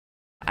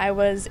I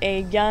was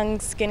a young,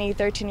 skinny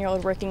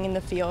 13-year-old working in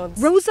the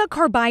fields. Rosa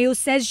Carballo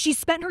says she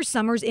spent her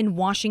summers in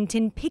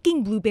Washington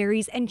picking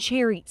blueberries and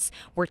cherries,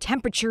 where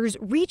temperatures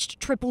reached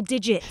triple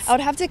digits. I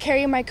would have to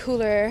carry my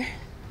cooler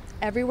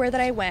everywhere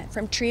that I went,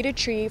 from tree to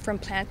tree, from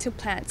plant to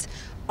plant,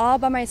 all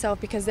by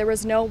myself because there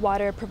was no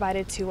water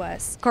provided to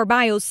us.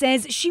 Carballo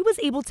says she was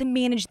able to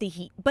manage the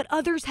heat, but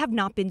others have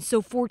not been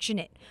so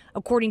fortunate.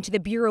 According to the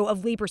Bureau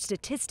of Labor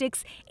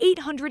Statistics,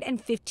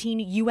 815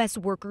 U.S.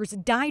 workers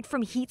died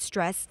from heat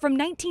stress from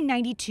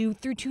 1992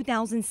 through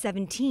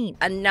 2017.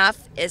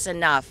 Enough is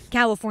enough.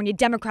 California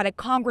Democratic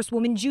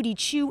Congresswoman Judy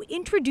Chu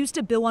introduced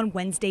a bill on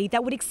Wednesday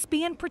that would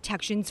expand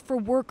protections for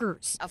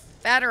workers. A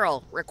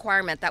federal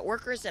requirement that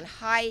workers in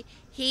high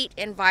heat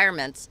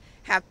environments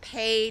have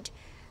paid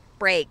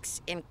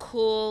breaks in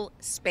cool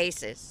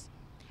spaces,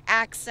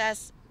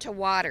 access to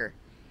water,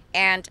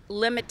 and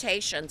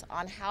limitations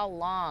on how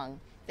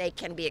long they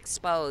can be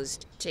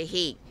exposed to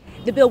heat.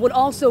 The bill would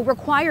also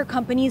require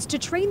companies to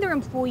train their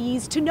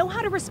employees to know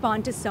how to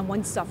respond to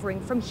someone suffering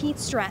from heat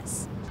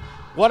stress.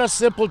 What a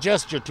simple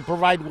gesture to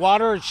provide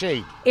water and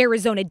shade.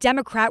 Arizona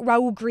Democrat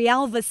Raul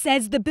Grijalva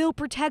says the bill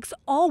protects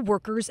all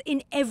workers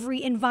in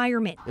every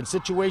environment. In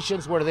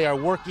situations where they are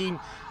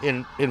working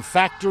in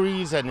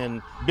factories and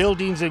in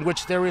buildings in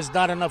which there is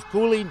not enough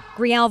cooling.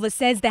 Grijalva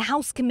says the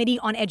House Committee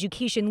on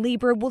Education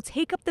Labor will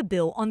take up the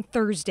bill on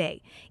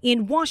Thursday.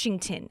 In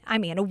Washington,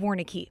 I'm Anna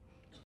Warnicki.